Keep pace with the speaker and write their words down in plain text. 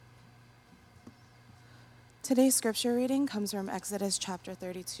Today's scripture reading comes from Exodus chapter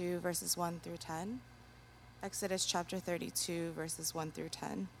 32, verses 1 through 10. Exodus chapter 32, verses 1 through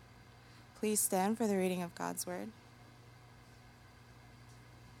 10. Please stand for the reading of God's word.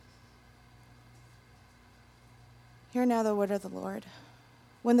 Hear now the word of the Lord.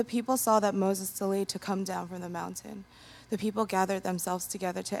 When the people saw that Moses delayed to come down from the mountain, the people gathered themselves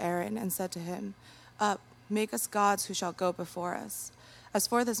together to Aaron and said to him, "Up, make us gods who shall go before us. As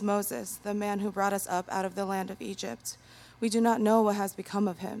for this Moses, the man who brought us up out of the land of Egypt, we do not know what has become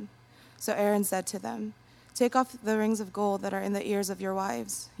of him." So Aaron said to them, "Take off the rings of gold that are in the ears of your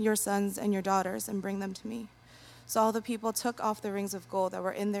wives, your sons, and your daughters, and bring them to me." So all the people took off the rings of gold that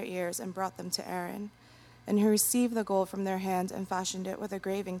were in their ears and brought them to Aaron. And he received the gold from their hand and fashioned it with a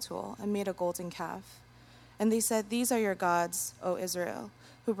graving tool and made a golden calf. And they said, "These are your gods, O Israel,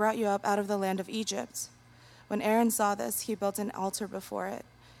 who brought you up out of the land of Egypt." When Aaron saw this, he built an altar before it.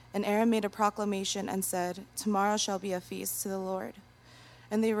 And Aaron made a proclamation and said, "Tomorrow shall be a feast to the Lord."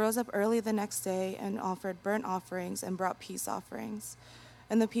 And they rose up early the next day and offered burnt offerings and brought peace offerings.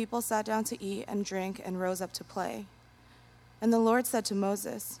 And the people sat down to eat and drink and rose up to play. And the Lord said to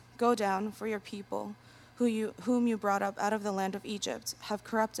Moses, "Go down, for your people, whom you brought up out of the land of Egypt, have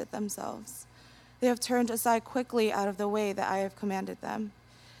corrupted themselves. They have turned aside quickly out of the way that I have commanded them.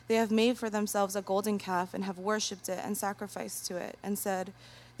 They have made for themselves a golden calf and have worshipped it and sacrificed to it and said,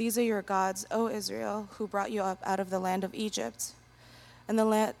 'These are your gods, O Israel, who brought you up out of the land of Egypt.' And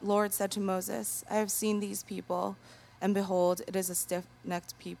the Lord said to Moses, 'I have seen these people, and behold, it is a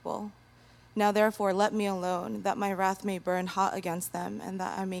stiff-necked people. Now therefore let me alone, that my wrath may burn hot against them, and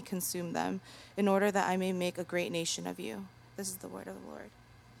that I may consume them, in order that I may make a great nation of you.'" This is the word of the Lord.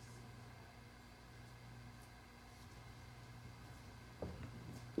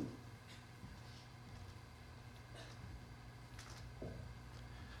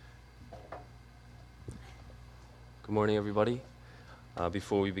 Good morning, everybody.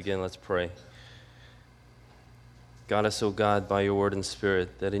 Before we begin, let's pray. Guide us, O God, by your word and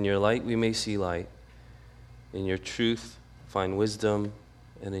spirit, that in your light we may see light, in your truth find wisdom,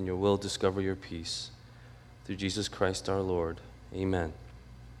 and in your will discover your peace. Through Jesus Christ our Lord. Amen.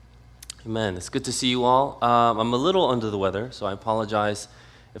 Amen. It's good to see you all. I'm a little under the weather, so I apologize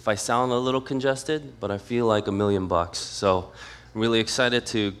if I sound a little congested, but I feel like $1,000,000. So I'm really excited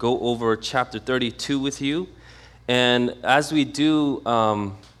to go over chapter 32 with you. And as we do,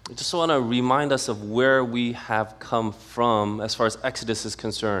 I just want to remind us of where we have come from as far as Exodus is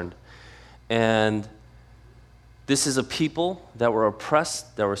concerned. And this is a people that were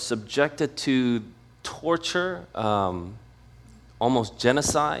oppressed, that were subjected to torture, almost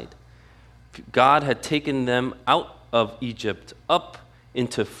genocide. God had taken them out of Egypt, up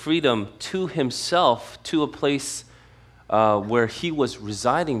into freedom to himself, to a place where he was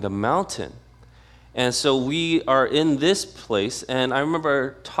residing, the mountain. And so we are in this place, and I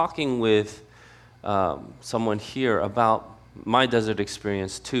remember talking with someone here about my desert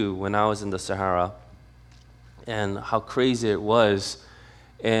experience too, when I was in the Sahara, and how crazy it was.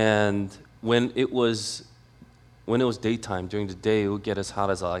 And when it was daytime, during the day, it would get as hot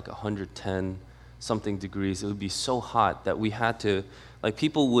as like 110 something degrees. It would be so hot that we had to, like,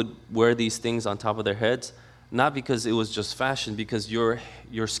 people would wear these things on top of their heads, not because it was just fashion, because your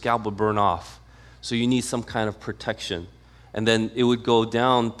scalp would burn off. So you need some kind of protection. And then it would go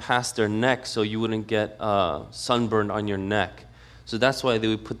down past their neck so you wouldn't get sunburned on your neck. So that's why they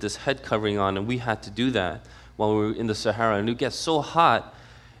would put this head covering on, and we had to do that while we were in the Sahara. And it would get so hot,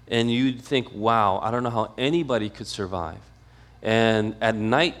 and you'd think, wow, I don't know how anybody could survive. And at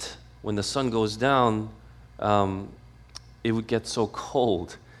night, when the sun goes down, it would get so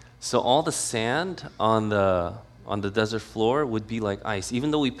cold. So all the sand on the desert floor would be like ice.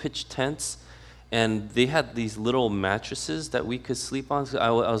 Even though we pitched tents, and they had these little mattresses that we could sleep on. So I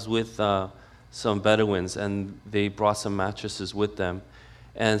was with some Bedouins, and they brought some mattresses with them.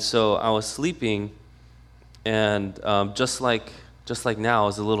 And so I was sleeping, and just like now, I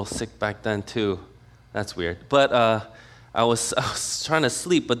was a little sick back then too. That's weird. But I was trying to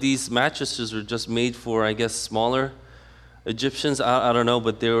sleep, but these mattresses were just made for, I guess, smaller Egyptians. I don't know,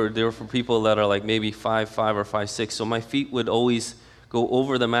 but they were for people that are like maybe 5'5" or 5'6". So my feet would always go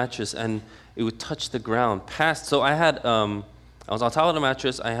over the mattress, and it would touch the ground. So I had, I was on top of the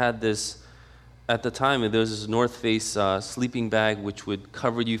mattress. I had this, at the time, there was this North Face sleeping bag, which would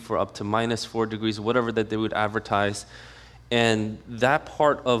cover you for up to -4 degrees, whatever that they would advertise. And that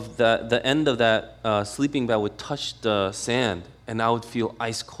part of the end of that sleeping bag would touch the sand, and I would feel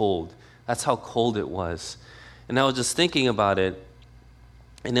ice cold. That's how cold it was. And I was just thinking about it,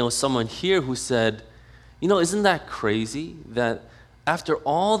 and there was someone here who said, isn't that crazy that after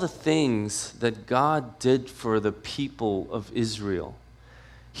all the things that God did for the people of Israel,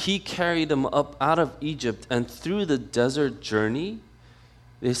 He carried them up out of Egypt, and through the desert journey,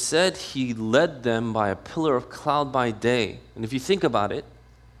 they said He led them by a pillar of cloud by day. And if you think about it,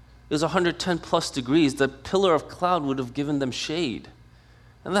 it was 110 plus degrees. The pillar of cloud would have given them shade.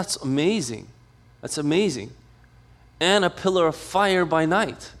 And that's amazing. That's amazing. And a pillar of fire by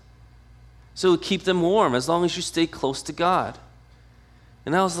night. So it would keep them warm as long as you stay close to God.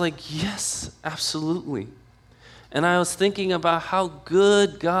 And I was like, yes, absolutely. And I was thinking about how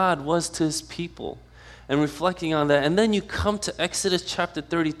good God was to His people and reflecting on that. And then you come to Exodus chapter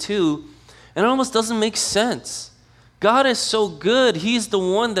 32, and it almost doesn't make sense. God is so good. He's the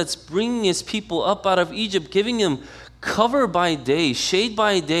one that's bringing His people up out of Egypt, giving them cover by day, shade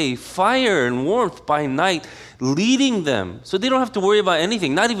by day, fire and warmth by night, leading them. So they don't have to worry about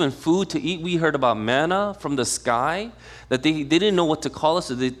anything, not even food to eat. We heard about manna from the sky, that they didn't know what to call it,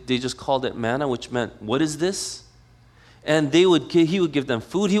 so they just called it manna, which meant, what is this? And He would give them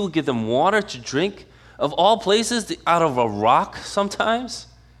food. He would give them water to drink. Of all places, out of a rock sometimes.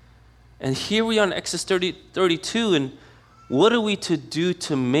 And here we are in Exodus 32, and what are we to do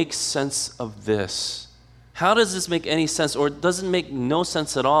to make sense of this? How does this make any sense? Or does it make no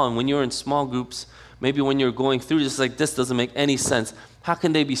sense at all? And when you're in small groups, maybe when you're going through this, like, this doesn't make any sense. How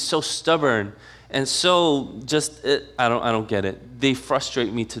can they be so stubborn and so just, I don't get it. They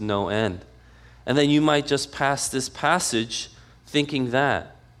frustrate me to no end. And then you might just pass this passage thinking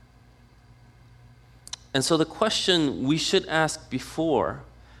that. And so the question we should ask before,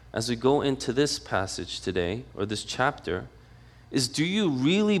 as we go into this passage today, or this chapter, is, do you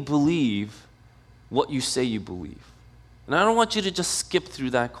really believe what you say you believe? And I don't want you to just skip through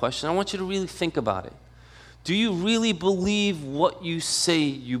that question. I want you to really think about it. Do you really believe what you say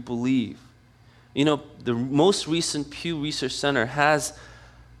you believe? You know, the most recent Pew Research Center has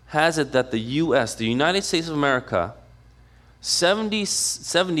it that the U.S., the United States of America,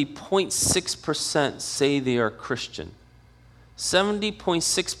 70.6% say they are Christian.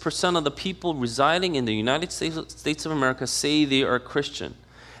 70.6% of the people residing in the United States of America say they are Christian.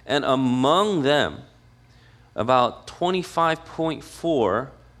 And among them, about 25.4%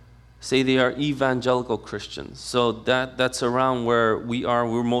 say they are evangelical Christians. So that's around where we are.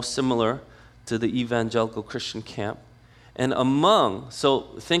 We're most similar to the evangelical Christian camp. And so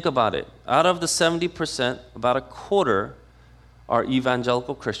think about it. Out of the 70%, about a quarter are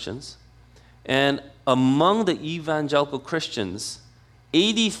evangelical Christians. And among the evangelical Christians,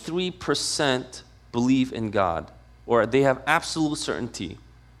 83% believe in God, or they have absolute certainty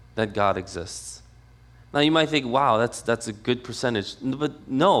that God exists. Now you might think, wow, that's a good percentage. But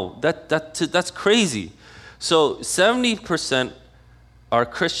no, that's crazy. So 70% are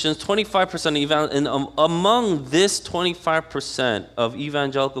Christians, 25% and among this 25% of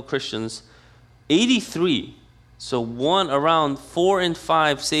evangelical Christians, 83, so around 4 in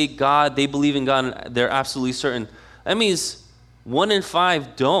 5 say God, they believe in God, and they're absolutely certain. That means 1 in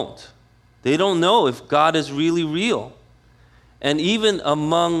 5 don't. They don't know if God is really real. And even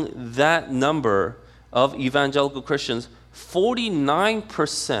among that number of evangelical Christians,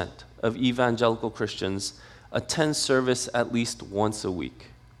 49% of evangelical Christians attend service at least once a week.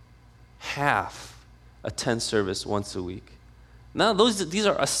 Half attend service once a week. Now these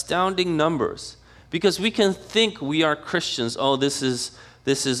are astounding numbers, because we can think we are Christians. Oh, this is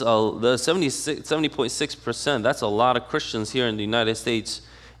the 70.6%. That's a lot of Christians here in the United States.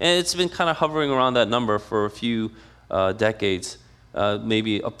 And it's been kind of hovering around that number for a few decades,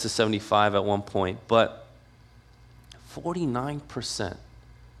 maybe up to 75 at one point. But 49%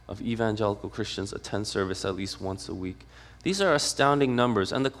 of evangelical Christians attend service at least once a week. These are astounding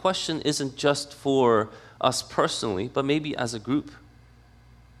numbers. And the question isn't just for us personally, but maybe as a group.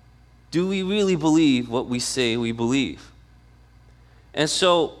 Do we really believe what we say we believe? And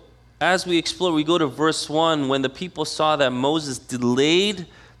so, as we explore, we go to verse 1. When the people saw that Moses delayed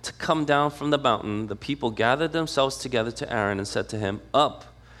to come down from the mountain, the people gathered themselves together to Aaron and said to him, "Up,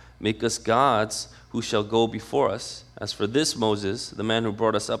 make us gods who shall go before us. As for this Moses, the man who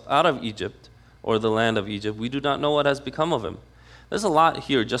brought us up out of Egypt, or the land of Egypt, we do not know what has become of him." There's a lot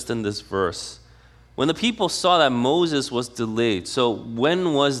here just in this verse. When the people saw that Moses was delayed, so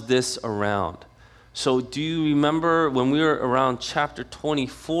when was this around? So do you remember when we were around chapter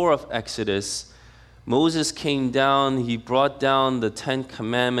 24 of Exodus, Moses came down, he brought down the 10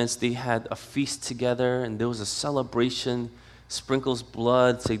 Commandments, they had a feast together, and there was a celebration, sprinkles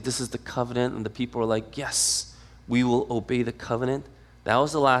blood, say this is the covenant, and the people were like, yes, we will obey the covenant. That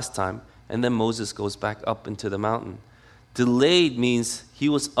was the last time, and then Moses goes back up into the mountain. Delayed means he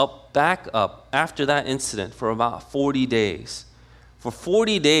was back up after that incident for about 40 days. For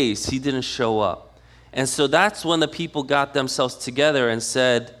 40 days, he didn't show up. And so that's when the people got themselves together and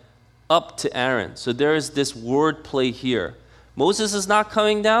said, up to Aaron. So there is this word play here. Moses is not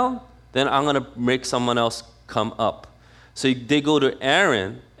coming down, then I'm going to make someone else come up. So they go to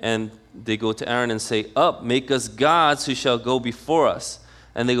Aaron, and they go to Aaron and say, up, make us gods who shall go before us.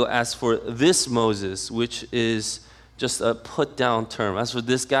 And they go ask for this Moses, which is just a put-down term. As for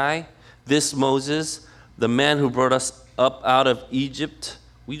this guy, this Moses, the man who brought us up out of Egypt,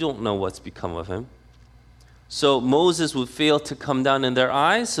 we don't know what's become of him. So Moses would fail to come down in their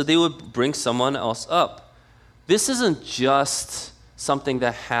eyes, so they would bring someone else up. This isn't just something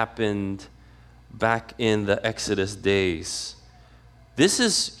that happened back in the Exodus days. This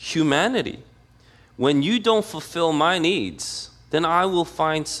is humanity. When you don't fulfill my needs, then I will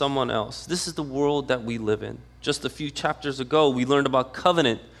find someone else. This is the world that we live in. Just a few chapters ago, we learned about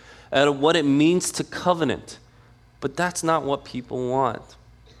covenant and what it means to covenant. But that's not what people want.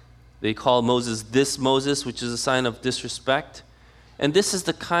 They call Moses this Moses, which is a sign of disrespect. And this is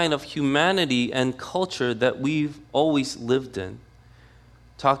the kind of humanity and culture that we've always lived in.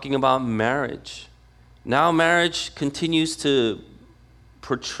 Talking about marriage. Now marriage continues to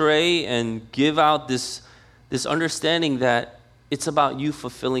portray and give out this understanding that it's about you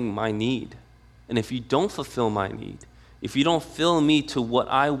fulfilling my need. And if you don't fulfill my need, if you don't fill me to what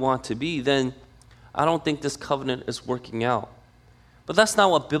I want to be, then I don't think this covenant is working out. But that's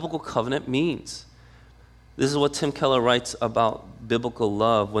not what biblical covenant means. This is what Tim Keller writes about biblical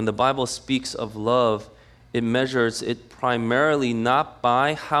love. When the Bible speaks of love, it measures it primarily not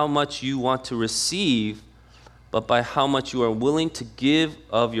by how much you want to receive, but by how much you are willing to give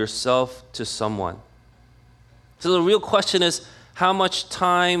of yourself to someone. So the real question is, how much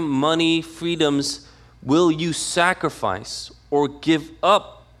time, money, freedoms will you sacrifice or give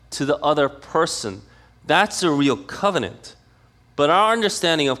up to the other person? That's a real covenant. But our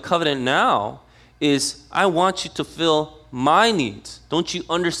understanding of covenant now is, I want you to fill my needs. Don't you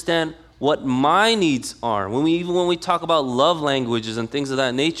understand what my needs are? When we talk about love languages and things of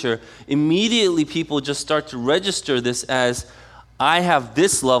that nature, immediately people just start to register this as, I have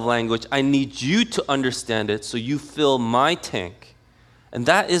this love language, I need you to understand it so you fill my tank. And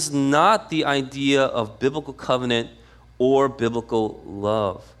that is not the idea of biblical covenant or biblical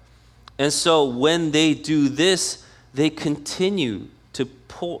love. And so when they do this, they continue to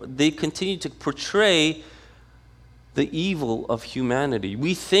portray the evil of humanity.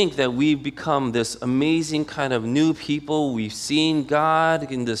 We think that we've become this amazing kind of new people. We've seen God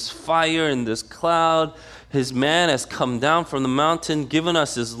in this fire, in this cloud. His man has come down from the mountain, given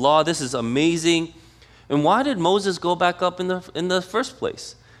us his law. This is amazing. And why did Moses go back up in the first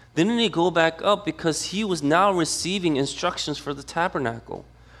place? Didn't he go back up because he was now receiving instructions for the tabernacle?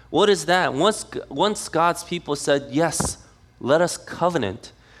 What is that? Once God's people said, yes, let us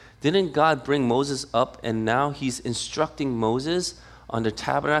covenant, didn't God bring Moses up, and now he's instructing Moses on the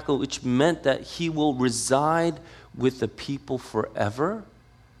tabernacle, which meant that he will reside with the people forever?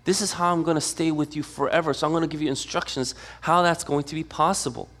 This is how I'm going to stay with you forever. So I'm going to give you instructions how that's going to be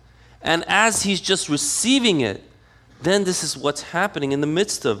possible. And as he's just receiving it, then this is what's happening in the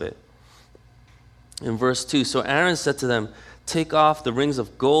midst of it. In verse 2, so Aaron said to them, take off the rings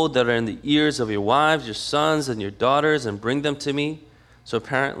of gold that are in the ears of your wives, your sons, and your daughters, and bring them to me. So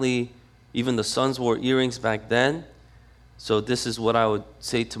apparently, even the sons wore earrings back then. So this is what I would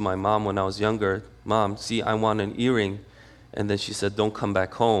say to my mom when I was younger. Mom, see, I want an earring. And then she said, don't come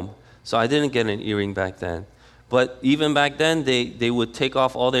back home. So I didn't get an earring back then. But even back then, they would take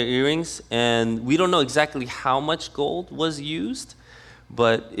off all their earrings. And we don't know exactly how much gold was used.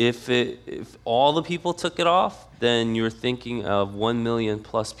 But if all the people took it off, then you're thinking of 1 million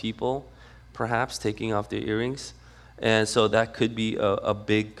plus people perhaps taking off their earrings. And so that could be a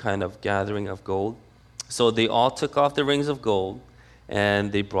big kind of gathering of gold. So they all took off the rings of gold,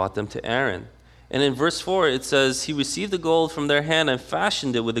 and they brought them to Aaron. And in verse 4, it says, he received the gold from their hand and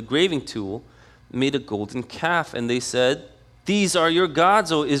fashioned it with a graving tool, made a golden calf. And they said, these are your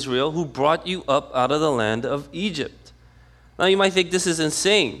gods, O Israel, who brought you up out of the land of Egypt. Now you might think this is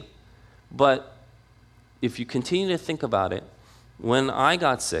insane, but if you continue to think about it, when I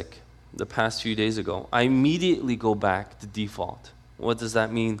got sick the past few days ago, I immediately go back to default. What does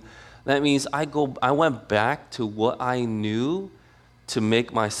that mean? That means I went back to what I knew to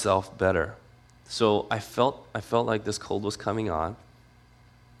make myself better. So I felt like this cold was coming on.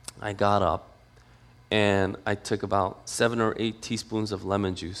 I got up and I took about 7 or 8 teaspoons of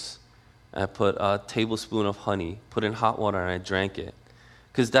lemon juice. I put a tablespoon of honey, put in hot water, and I drank it.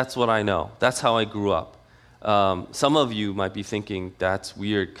 Because that's what I know. That's how I grew up. Some of you might be thinking, that's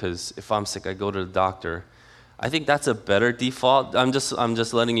weird, because if I'm sick, I go to the doctor. I think that's a better default. I'm just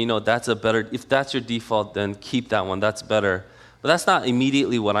letting you know that's a better, if that's your default, then keep that one. That's better. But that's not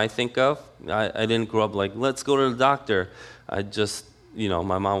immediately what I think of. I didn't grow up like, let's go to the doctor. I just,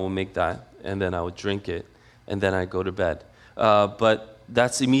 my mom would make that, and then I would drink it, and then I'd go to bed. But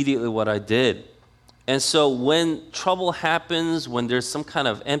that's immediately what I did. And so when trouble happens, when there's some kind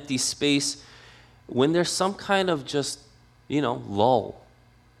of empty space, when there's some kind of just, lull,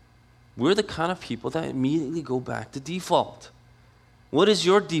 we're the kind of people that immediately go back to default. What is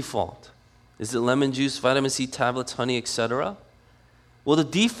your default? Is it lemon juice, vitamin C tablets, honey, etc.? Well, the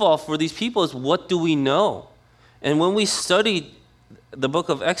default for these people is, what do we know? And when we studied the book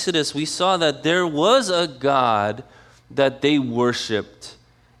of Exodus, we saw that there was a God that they worshipped,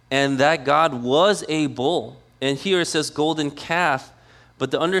 and that God was a bull. And here it says golden calf, but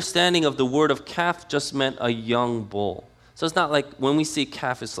the understanding of the word of calf just meant a young bull. So it's not like when we say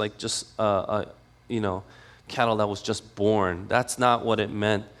calf, it's like just cattle that was just born. That's not what it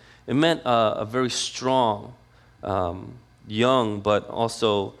meant. It meant a very strong, young, but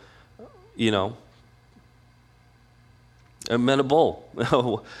also, it meant a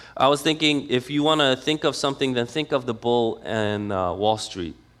bull. I was thinking, if you want to think of something, then think of the bull in Wall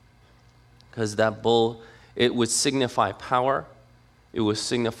Street. Because that bull, it would signify power, it would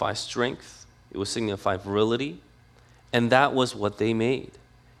signify strength, it would signify virility, and that was what they made.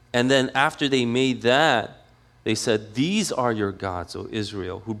 And then after they made that, they said, these are your gods, O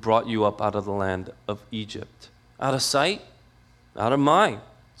Israel, who brought you up out of the land of Egypt. Out of sight, out of mind.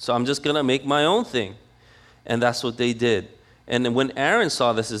 So I'm just going to make my own thing. And that's what they did. And then when Aaron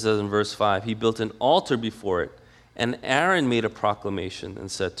saw this, it says in verse 5, he built an altar before it. And Aaron made a proclamation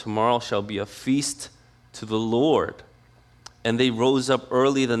and said, tomorrow shall be a feast to the Lord. And they rose up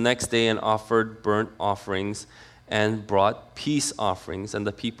early the next day and offered burnt offerings and brought peace offerings. And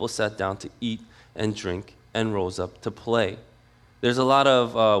the people sat down to eat and drink and rose up to play. There's a lot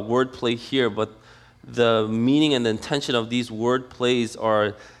of wordplay here, but the meaning and the intention of these word plays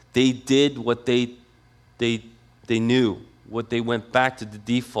are they did what they knew, what they went back to the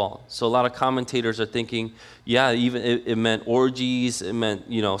default. So a lot of commentators are thinking, even it meant orgies, it meant,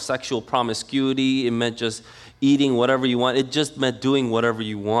 sexual promiscuity, it meant just eating whatever you want. It just meant doing whatever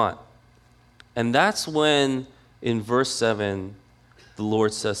you want. And that's when, in verse 7, the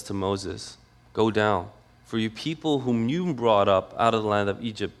Lord says to Moses, go down, for you people whom you brought up out of the land of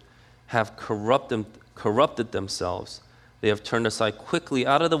Egypt have corrupted themselves. They have turned aside quickly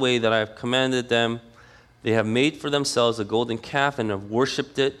out of the way that I have commanded them. They have made for themselves a golden calf and have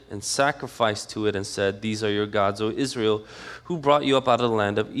worshipped it and sacrificed to it and said, these are your gods, O Israel, who brought you up out of the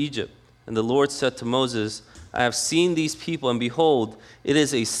land of Egypt. And the Lord said to Moses, I have seen these people, and behold, it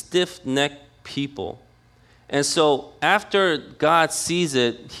is a stiff-necked people. And so after God sees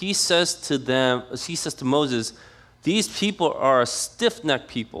it, he says to Moses, these people are a stiff-necked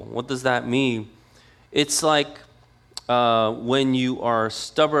people. What does that mean? It's like when you are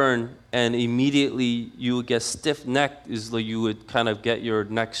stubborn and immediately you would get stiff-necked, is like you would kind of get your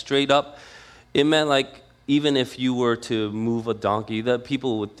neck straight up. It meant like even if you were to move a donkey, that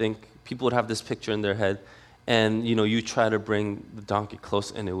people would have this picture in their head, and you try to bring the donkey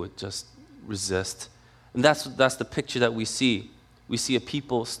close and it would just resist. And that's the picture that we see. We see a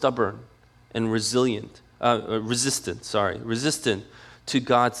people stubborn and resistant to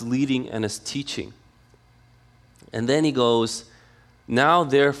God's leading and his teaching. And then he goes, now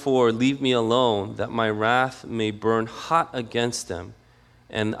therefore leave me alone, that my wrath may burn hot against them,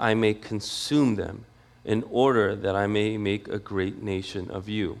 and I may consume them, in order that I may make a great nation of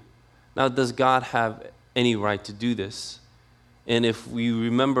you. Now, does God have any right to do this? And if we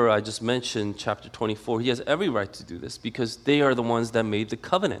remember, I just mentioned chapter 24, he has every right to do this because they are the ones that made the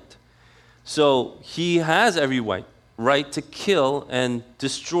covenant. So he has every right to kill and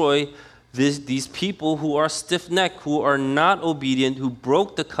destroy these people who are stiff-necked, who are not obedient, who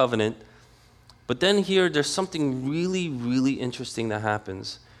broke the covenant. But then here, there's something really, really interesting that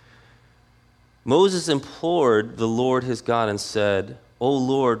happens. Moses implored the Lord his God and said, O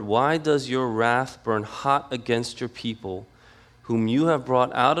Lord, why does your wrath burn hot against your people, whom you have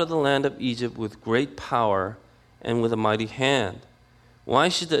brought out of the land of Egypt with great power and with a mighty hand? Why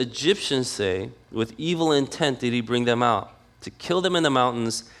should the Egyptians say, with evil intent did he bring them out, to kill them in the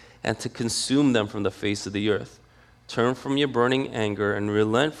mountains and to consume them from the face of the earth? Turn from your burning anger and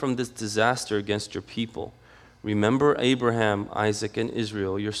relent from this disaster against your people. Remember Abraham, Isaac, and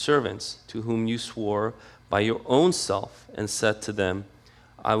Israel, your servants, to whom you swore by your own self and said to them,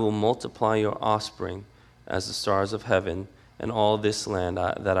 I will multiply your offspring as the stars of heaven, and all this land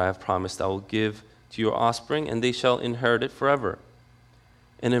that I have promised I will give to your offspring, and they shall inherit it forever.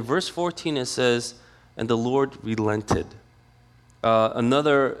 And in verse 14 it says, and the Lord relented.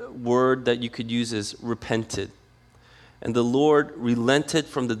 Another word that you could use is repented. And the Lord relented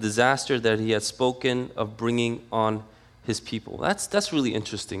from the disaster that he had spoken of bringing on his people. That's really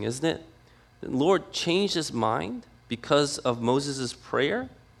interesting, isn't it? The Lord changed his mind because of Moses' prayer.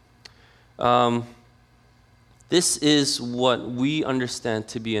 This is what we understand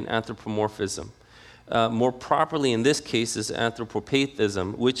to be an anthropomorphism. More properly in this case is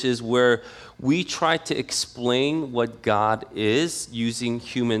anthropopatheism, which is where we try to explain what God is using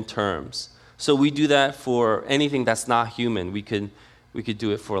human terms. So we do that for anything that's not human. We could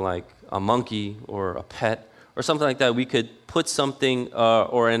do it for like a monkey or a pet or something like that. We could put something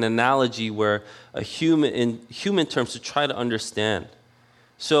or an analogy where in human terms to try to understand.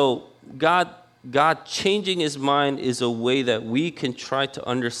 So God changing his mind is a way that we can try to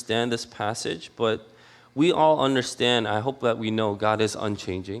understand this passage, but we all understand, I hope that we know, God is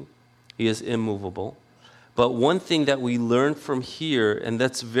unchanging. He is immovable. But one thing that we learn from here, and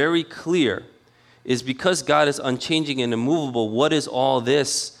that's very clear, is because God is unchanging and immovable, what is all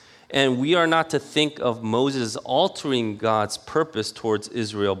this? And we are not to think of Moses altering God's purpose towards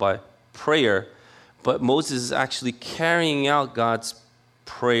Israel by prayer, but Moses is actually carrying out God's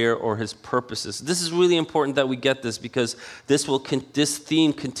prayer or his purposes. This is really important that we get this, because this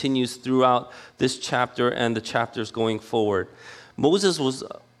theme continues throughout this chapter and the chapters going forward. Moses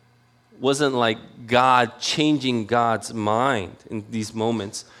wasn't like God changing God's mind in these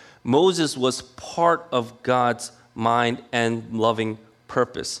moments. Moses was part of God's mind and loving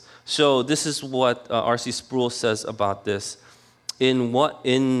purpose. So this is what R.C. Sproul says about this. What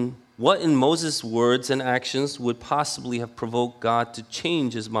in Moses' words and actions would possibly have provoked God to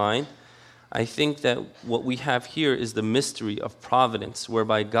change his mind, I think that what we have here is the mystery of providence,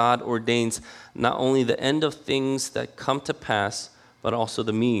 whereby God ordains not only the end of things that come to pass, but also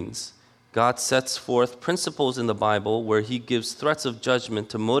the means. God sets forth principles in the Bible where he gives threats of judgment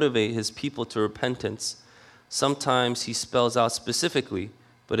to motivate his people to repentance. Sometimes he spells out specifically,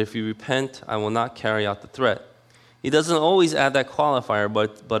 but if you repent, I will not carry out the threat. He doesn't always add that qualifier,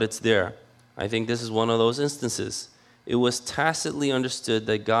 but it's there. I think this is one of those instances. It was tacitly understood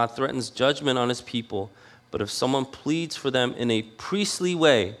that God threatens judgment on his people, but if someone pleads for them in a priestly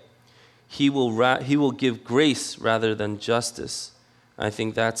way, he will give grace rather than justice. I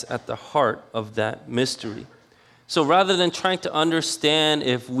think that's at the heart of that mystery. So rather than trying to understand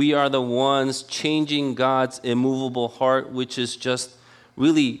if we are the ones changing God's immovable heart, which is just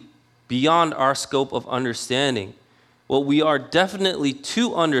really beyond our scope of understanding, what we are definitely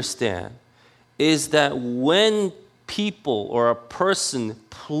to understand is that when people or a person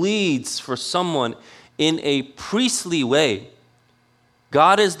pleads for someone in a priestly way,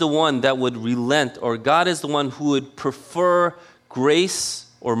 God is the one that would relent, or God is the one who would prefer grace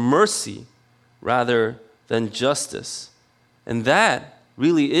or mercy rather than justice. And that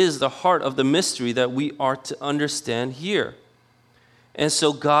really is the heart of the mystery that we are to understand here. And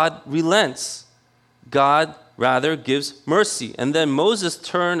so God relents. God rather gives mercy. And then Moses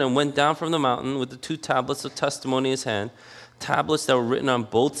turned and went down from the mountain with the 2 tablets of testimony in his hand, tablets that were written on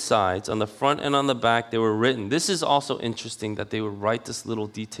both sides, on the front and on the back they were written. This is also interesting that they would write this little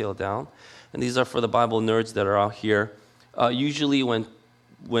detail down. And these are for the Bible nerds that are out here. Usually when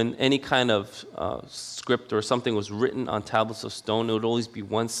any kind of script or something was written on tablets of stone, it would always be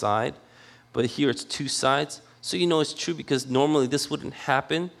one side. But here it's 2 sides. So you know it's true because normally this wouldn't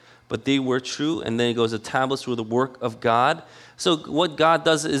happen, but they were true. And then it goes, the tablets were the work of God. So what God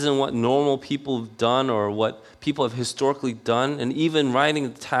does isn't what normal people have done or what people have historically done. And even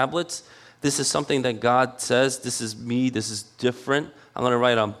writing the tablets, this is something that God says, this is me, this is different. I'm going to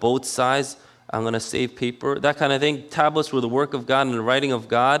write on both sides. I'm going to save paper, that kind of thing. Tablets were the work of God and the writing of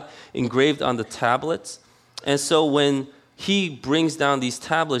God engraved on the tablets. And so when he brings down these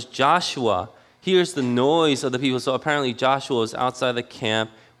tablets, Joshua hears the noise of the people. So apparently Joshua was outside the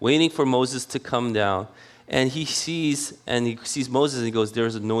camp waiting for Moses to come down. And he sees Moses and he goes,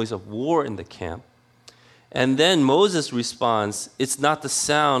 there's a noise of war in the camp. And then Moses responds, it's not the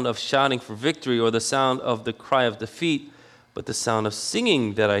sound of shouting for victory or the sound of the cry of defeat, but the sound of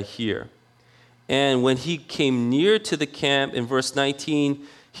singing that I hear. And when he came near to the camp, in verse 19,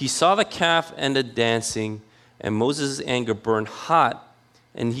 he saw the calf and the dancing, and Moses' anger burned hot.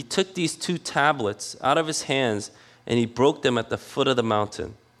 And he took these 2 tablets out of his hands, and he broke them at the foot of the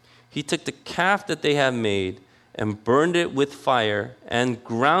mountain. He took the calf that they had made and burned it with fire and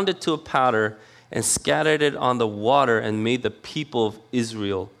ground it to a powder and scattered it on the water and made the people of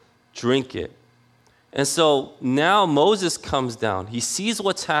Israel drink it. And so now Moses comes down. He sees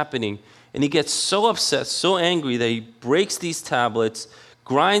what's happening. And he gets so upset, so angry that he breaks these tablets,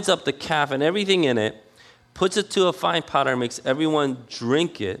 grinds up the calf and everything in it, puts it to a fine powder, makes everyone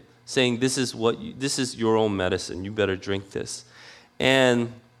drink it, saying, this is your own medicine. You better drink this.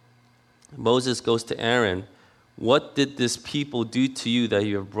 And Moses goes to Aaron, what did this people do to you that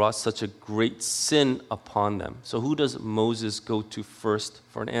you have brought such a great sin upon them? So who does Moses go to first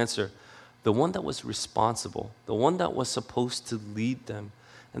for an answer? The one that was responsible, the one that was supposed to lead them,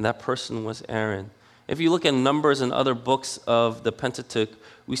 and that person was Aaron. If you look at Numbers and other books of the Pentateuch,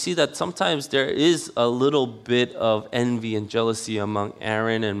 we see that sometimes there is a little bit of envy and jealousy among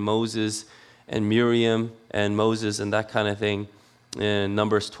Aaron and Moses and Miriam and Moses and that kind of thing in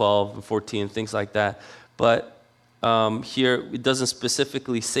Numbers 12 and 14, things like that. But here, it doesn't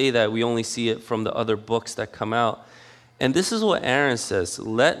specifically say that. We only see it from the other books that come out. And this is what Aaron says,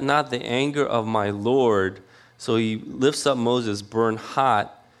 let not the anger of my Lord, so he lifts up Moses, burn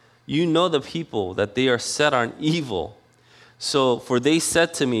hot. You know the people, that they are set on evil. So, for they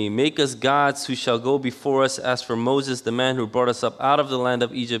said to me, make us gods who shall go before us. As for Moses, the man who brought us up out of the land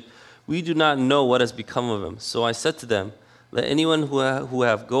of Egypt, we do not know what has become of him. So I said to them, let anyone who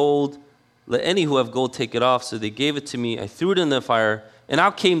have gold, let any who have gold take it off. So they gave it to me. I threw it in the fire, and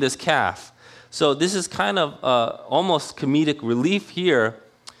out came this calf. So this is kind of almost comedic relief here.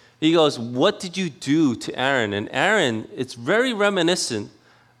 He goes, what did you do to Aaron? And Aaron, it's very reminiscent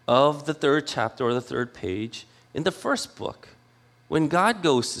of the 3rd chapter or the 3rd page in the first book. When God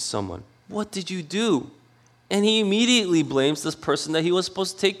goes to someone, what did you do? And he immediately blames this person that he was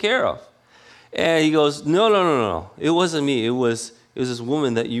supposed to take care of. And he goes, no. It wasn't me. It was this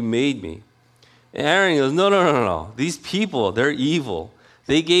woman that you made me. And Aaron goes, no. These people, they're evil.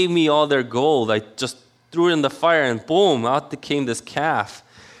 They gave me all their gold. I just threw it in the fire and boom, out came this calf.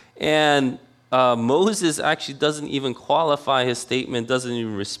 And Moses actually doesn't even qualify his statement, doesn't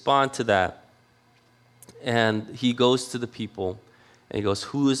even respond to that. And he goes to the people and he goes,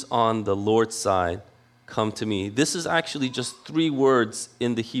 who is on the Lord's side? Come to me. This is actually just 3 words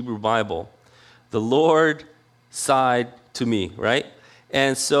in the Hebrew Bible. The Lord side to me, right?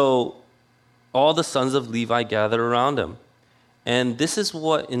 And so all the sons of Levi gathered around him. And this is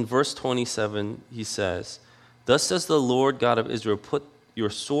what in verse 27 he says, thus says the Lord God of Israel, put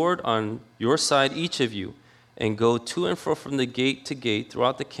your sword on your side, each of you, and go to and fro from the gate to gate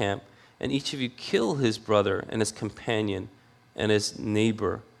throughout the camp, and each of you kill his brother and his companion and his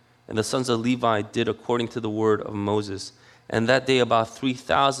neighbor. And the sons of Levi did according to the word of Moses. And that day about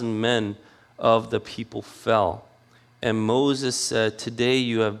 3,000 men of the people fell. And Moses said, today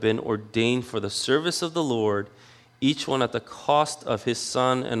you have been ordained for the service of the Lord, each one at the cost of his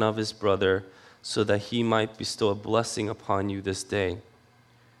son and of his brother, so that he might bestow a blessing upon you this day.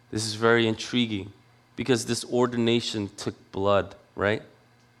 This is very intriguing because this ordination took blood, right?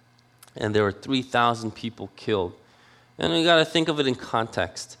 And there were 3,000 people killed. And we got to think of it in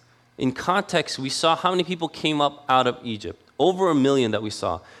context. In context, we saw how many people came up out of Egypt. Over 1 million that we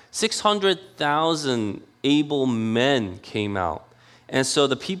saw. 600,000 able men came out. And so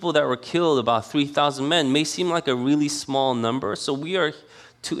the people that were killed, about 3,000 men, may seem like a really small number. So we are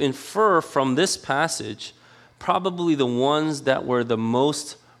to infer from this passage probably the ones that were the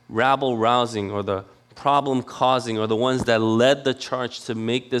most rabble-rousing or the problem-causing or the ones that led the charge to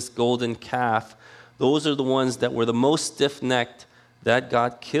make this golden calf. Those are the ones that were the most stiff-necked that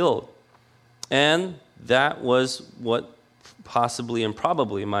got killed. And that was what possibly and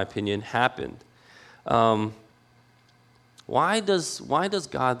probably, in my opinion, happened. Why does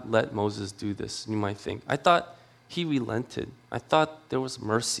God let Moses do this? You might think. I thought he relented. I thought there was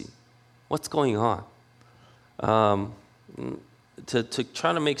mercy. What's going on? To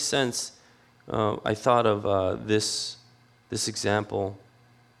try to make sense, I thought of this example.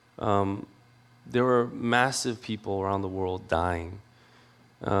 There were massive people around the world dying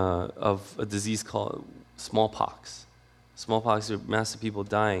of a disease called smallpox. Smallpox, there were massive people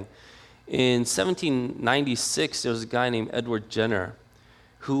dying. In 1796, there was a guy named Edward Jenner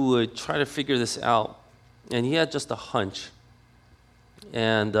who would try to figure this out, and he had just a hunch.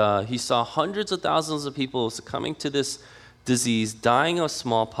 And he saw hundreds of thousands of people succumbing to this disease, dying of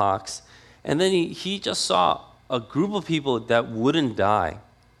smallpox, and then he just saw a group of people that wouldn't die,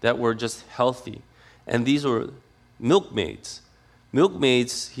 that were just healthy, and these were milkmaids.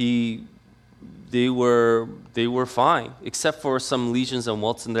 Milkmaids, they were fine, except for some lesions and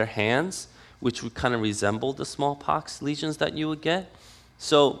welts in their hands, which would kind of resemble the smallpox lesions that you would get.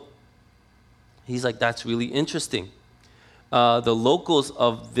 So he's like, that's really interesting. The locals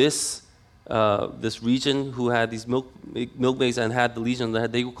of this region who had these milkmaids and had the lesion on their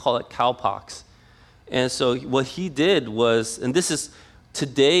head, they would call it cowpox. And so what he did was, and this is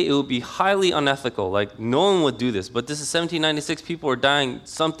Today, it would be highly unethical. Like, no one would do this. But this is 1796. People were dying.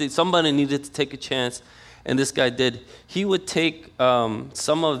 Somebody needed to take a chance, and this guy did. He would take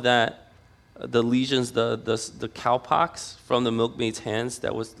some of that, the lesions, the cowpox from the milkmaid's hands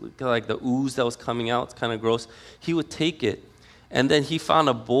that was like the ooze that was coming out. It's kind of gross. He would take it, and then he found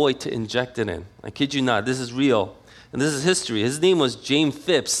a boy to inject it in. I kid you not. This is real. And this is history. His name was James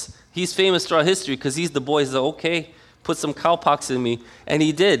Phipps. He's famous throughout history because he's the boy. He said, okay, put some cowpox in me. And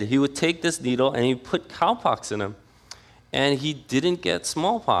he did. He would take this needle and he put cowpox in him. And he didn't get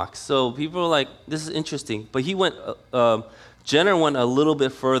smallpox. So people were like, this is interesting. But he went, Jenner went a little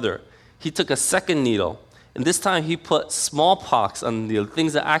bit further. He took a second needle. And this time he put smallpox on the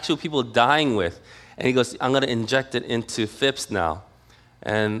things that actual people are dying with. And he goes, I'm going to inject it into Phipps now.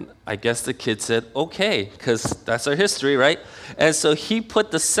 And I guess the kid said, okay, because that's our history, right? And so he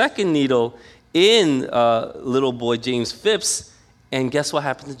put the second needle in little boy James Phipps, and guess what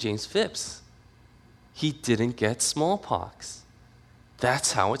happened to James Phipps? He didn't get smallpox.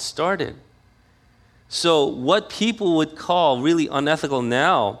 That's how it started. So what people would call really unethical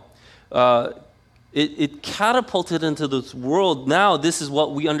now, it catapulted into this world. Now this is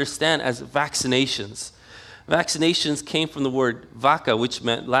what we understand as vaccinations. Vaccinations came from the word vacca, which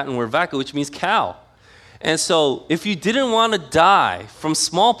meant Latin word vacca, which means cow. And so if you didn't want to die from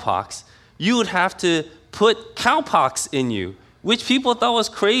smallpox, you would have to put cowpox in you, which people thought was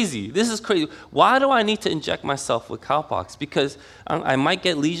crazy. This is crazy. Why do I need to inject myself with cowpox? Because I might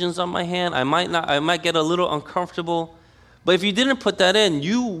get lesions on my hand. I might get a little uncomfortable. But if you didn't put that in,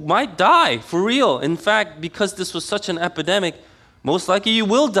 you might die for real. In fact, because this was such an epidemic, most likely you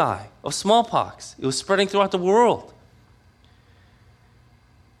will die of smallpox. It was spreading throughout the world.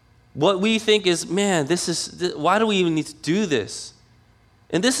 What we think is, man, why do we even need to do this?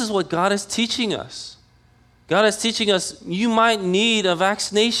 And this is what God is teaching us. God is teaching us, you might need a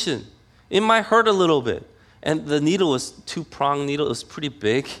vaccination. It might hurt a little bit. And the needle was a two-pronged needle. It was pretty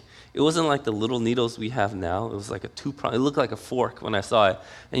big. It wasn't like the little needles we have now. It was like a two-pronged. It looked like a fork when I saw it.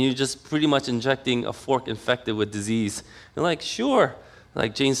 And you're just pretty much injecting a fork infected with disease. You're like, sure.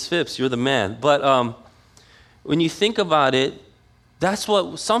 Like James Phipps, you're the man. But when you think about it, that's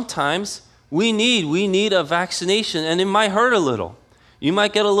what sometimes we need. We need a vaccination, and it might hurt a little. You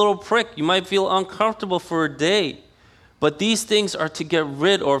might get a little prick. You might feel uncomfortable for a day. But these things are to get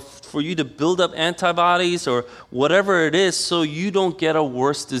rid, or for you to build up antibodies or whatever it is, so you don't get a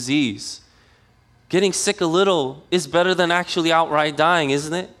worse disease. Getting sick a little is better than actually outright dying,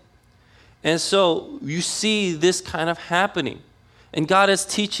 isn't it? And so you see this kind of happening. And God is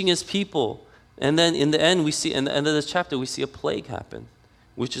teaching his people. And then in the end, we see, in the end of this chapter, we see a plague happen,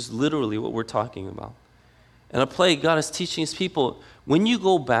 which is literally what we're talking about. And a plague, God is teaching his people, when you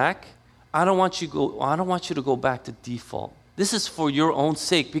go back, I don't want you to go back to default. This is for your own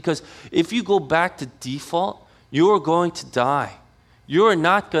sake, because if you go back to default, you're going to die. You're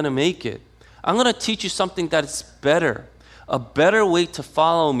not going to make it. I'm going to teach you something that's better, a better way to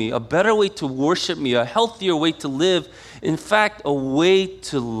follow me, a better way to worship me, a healthier way to live, in fact, a way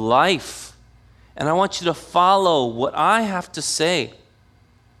to life. And I want you to follow what I have to say.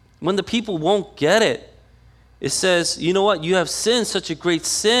 When the people won't get it, it says, you know what, you have sinned such a great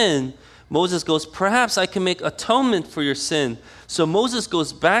sin. Moses goes, perhaps I can make atonement for your sin. So Moses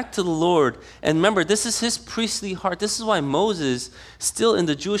goes back to the Lord. And remember, this is his priestly heart. This is why Moses, still in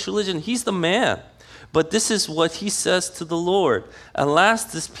the Jewish religion, he's the man. But this is what he says to the Lord. Alas,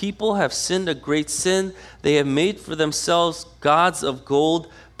 this people have sinned a great sin. They have made for themselves gods of gold.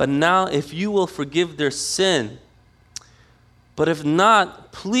 But now if you will forgive their sin, but if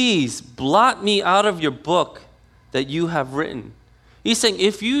not, please blot me out of your book that you have written. He's saying,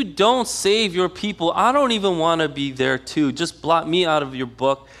 if you don't save your people, I don't even want to be there too. Just blot me out of your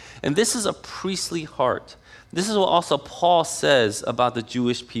book. And this is a priestly heart. This is what also Paul says about the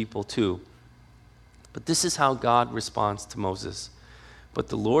Jewish people too. But this is how God responds to Moses. But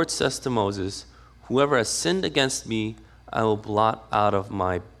the Lord says to Moses, whoever has sinned against me, I will blot out of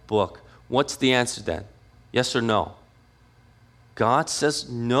my book. What's the answer then? Yes or no? God says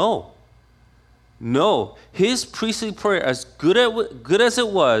no. No. His priestly prayer, as good as it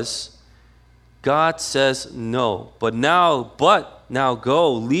was, God says no. But now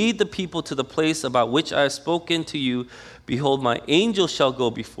go, lead the people to the place about which I have spoken to you. Behold, my angel shall go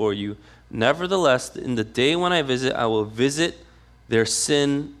before you. Nevertheless, in the day when I visit, I will visit their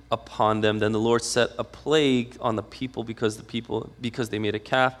sin upon them. Then the Lord set a plague on the people because they made a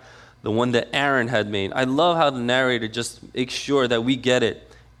calf, the one that Aaron had made. I love how the narrator just makes sure that we get it.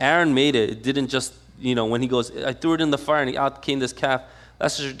 Aaron made it. It didn't just, when he goes, I threw it in the fire and out came this calf.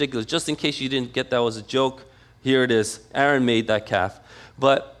 That's just ridiculous. Just in case you didn't get that was a joke, Here it is. Aaron made that calf.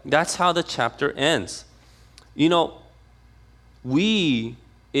 But that's how the chapter ends. You know, we,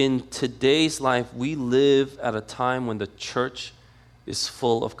 in today's life, we live at a time when the church is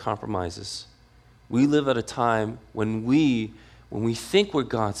full of compromises. We live at a time when we think we're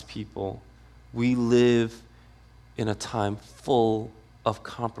God's people, we live in a time full of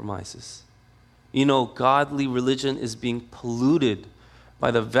compromises. You know, godly religion is being polluted by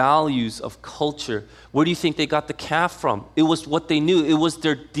the values of culture. Where do you think they got the calf from? It was what they knew. It was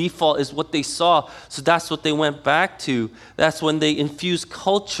their default, is what they saw. So that's what they went back to. That's when they infused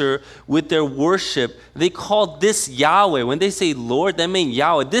culture with their worship. They called this Yahweh. When they say Lord, that means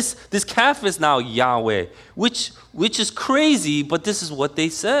Yahweh. This calf is now Yahweh, which is crazy, but this is what they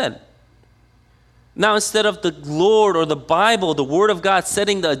said. Now, instead of the Lord or the Bible, the Word of God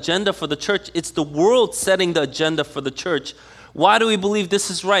setting the agenda for the church, it's the world setting the agenda for the church. Why do we believe this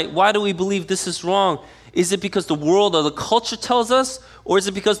is right? Why do we believe this is wrong? Is it because the world or the culture tells us? Or is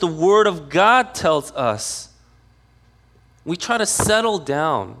it because the Word of God tells us? We try to settle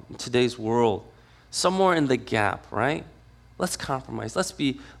down in today's world, somewhere in the gap, right? Let's compromise. Let's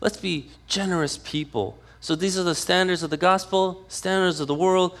be generous people. So these are the standards of the gospel, standards of the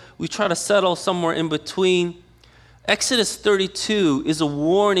world. We try to settle somewhere in between. Exodus 32 is a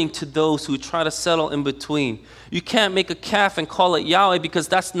warning to those who try to settle in between. You can't make a calf and call it Yahweh because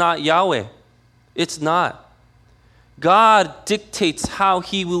that's not Yahweh. It's not. God dictates how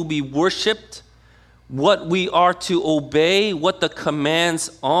he will be worshiped, what we are to obey, what the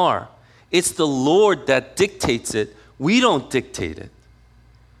commands are. It's the Lord that dictates it. We don't dictate it.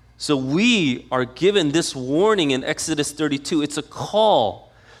 So we are given this warning in Exodus 32. It's a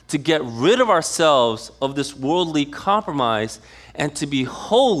call to get rid of ourselves of this worldly compromise and to be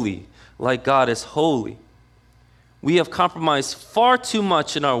holy like God is holy. We have compromised far too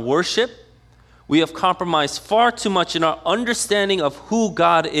much in our worship. We have compromised far too much in our understanding of who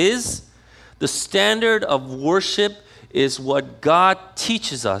God is. The standard of worship is what God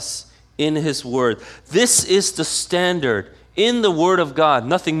teaches us in His Word. This is the standard in the Word of God.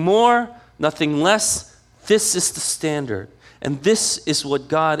 Nothing more, nothing less. This is the standard. And this is what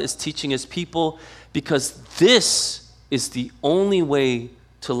God is teaching His people, because this is the only way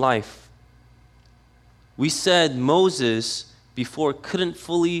to life. We said Moses before couldn't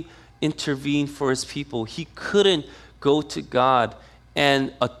fully intervene for his people. He couldn't go to God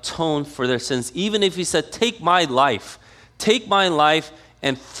and atone for their sins. Even if he said, take my life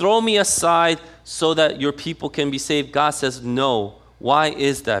and throw me aside so that your people can be saved. God says no. Why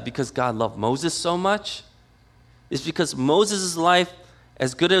is that? Because God loved Moses so much? It's because Moses' life,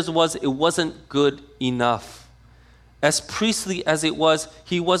 as good as it wasn't good enough. As priestly as it was,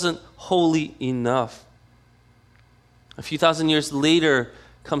 he wasn't holy enough. A few thousand years later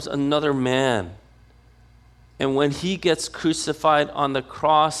comes another man. And when he gets crucified on the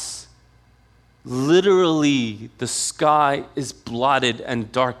cross, literally the sky is blotted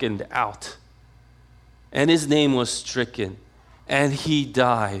and darkened out. And his name was stricken. And he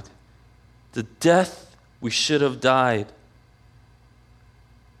died. The death we should have died.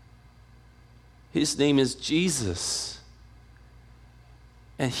 His name is Jesus.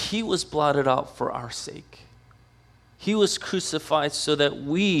 And he was blotted out for our sake. He was crucified so that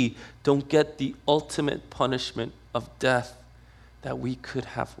we don't get the ultimate punishment of death, that we could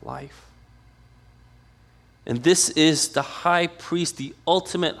have life. And this is the high priest, the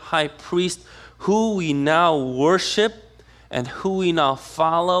ultimate high priest, who we now worship and who we now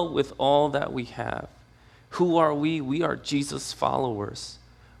follow with all that we have. Who are we? We are Jesus followers.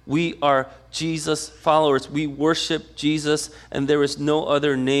 We are Jesus followers. We worship Jesus, and there is no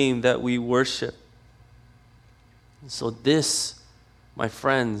other name that we worship. And so this, my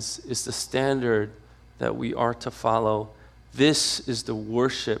friends, is the standard that we are to follow. This is the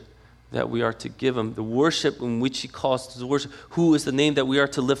worship that we are to give Him. The worship in which He calls us to worship. Who is the name that we are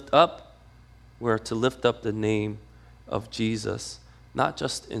to lift up? We are to lift up the name of Jesus. Not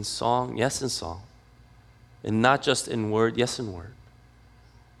just in song, yes in song. And not just in word, yes in word.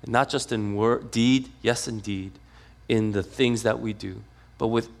 And not just in word, deed, yes in deed. In the things that we do. But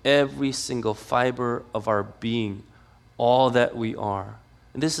with every single fiber of our being, all that we are.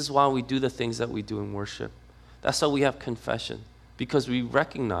 And this is why we do the things that we do in worship. That's why we have confession. Because we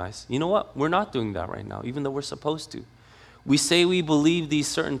recognize, you know what? We're not doing that right now, even though we're supposed to. We say we believe these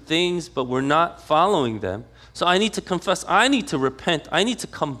certain things, but we're not following them. So I need to confess. I need to repent. I need to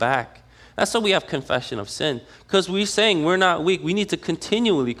come back. That's why we have confession of sin, because we're saying we're not weak. We need to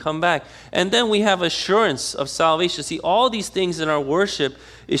continually come back. And then we have assurance of salvation. See, all these things in our worship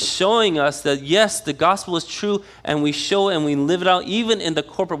is showing us that, yes, the gospel is true, and we show and we live it out even in the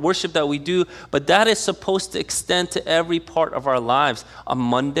corporate worship that we do, but that is supposed to extend to every part of our lives. On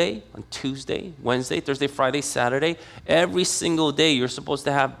Monday, on Tuesday, Wednesday, Thursday, Friday, Saturday, every single day you're supposed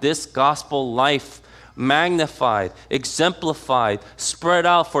to have this gospel life magnified, exemplified, spread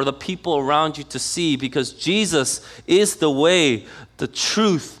out for the people around you to see, because Jesus is the way, the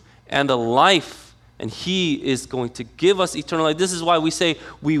truth, and the life, and he is going to give us eternal life. This is why we say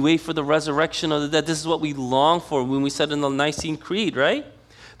we wait for the resurrection of the dead. This is what we long for when we said in the Nicene Creed, right?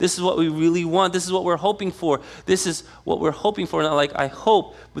 This is what we really want. This is what we're hoping for. This is what we're hoping for. Not like I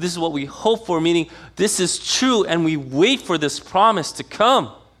hope, but this is what we hope for, meaning this is true, and we wait for this promise to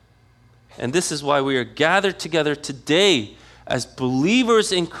come. And this is why we are gathered together today as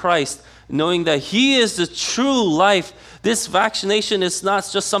believers in Christ, knowing that he is the true life. This vaccination is not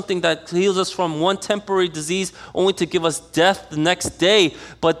just something that heals us from one temporary disease only to give us death the next day,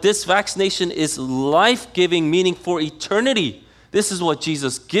 but this vaccination is life-giving, meaning for eternity. This is what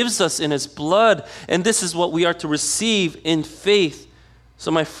Jesus gives us in his blood, and this is what we are to receive in faith.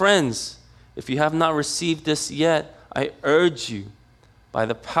 So my friends, if you have not received this yet, I urge you, by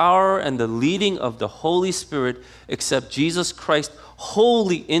the power and the leading of the Holy Spirit, accept Jesus Christ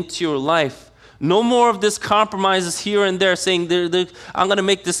wholly into your life. No more of this compromises here and there, saying, I'm going to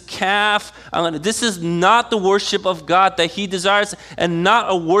make this calf. This is not the worship of God that he desires, and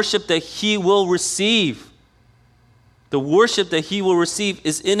not a worship that he will receive. The worship that he will receive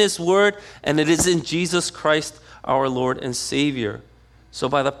is in his word, and it is in Jesus Christ, our Lord and Savior. So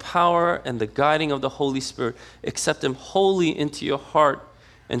by the power and the guiding of the Holy Spirit, accept him wholly into your heart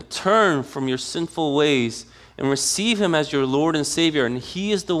and turn from your sinful ways and receive him as your Lord and Savior. And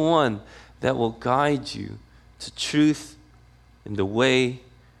he is the one that will guide you to truth in the way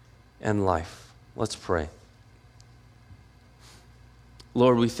and life. Let's pray.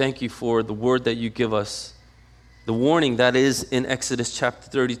 Lord, we thank you for the word that you give us, the warning that is in Exodus chapter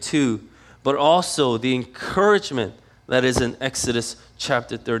 32, but also the encouragement that is in Exodus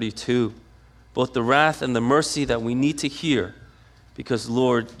chapter 32. Both the wrath and the mercy that we need to hear, because,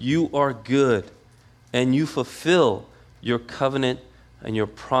 Lord, you are good and you fulfill your covenant and your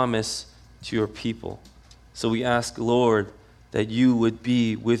promise to your people. So we ask, Lord, that you would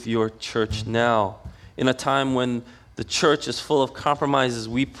be with your church now. In a time when the church is full of compromises,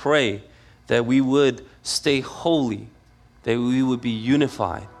 we pray that we would stay holy, that we would be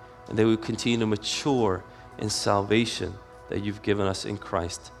unified, and that we would continue to mature in salvation that you've given us in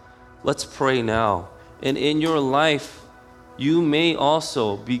Christ. Let's pray now. And in your life, you may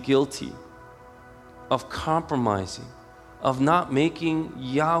also be guilty of compromising, of not making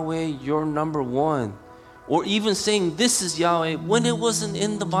Yahweh your number one, or even saying this is Yahweh when it wasn't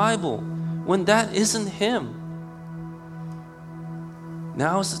in the Bible, when that isn't him.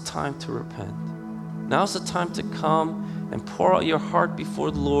 Now is the time to repent. Now is the time to come and pour out your heart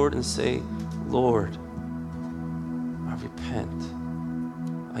before the Lord and say, Lord, I repent.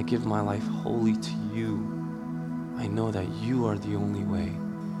 I give my life wholly to you. I know that you are the only way,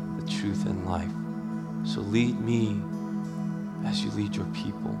 the truth, and life. So lead me as you lead your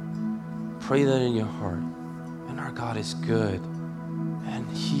people. Pray that in your heart. And our God is good, and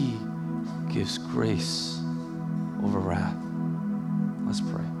he gives grace over wrath. Let's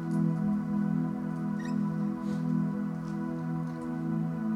pray.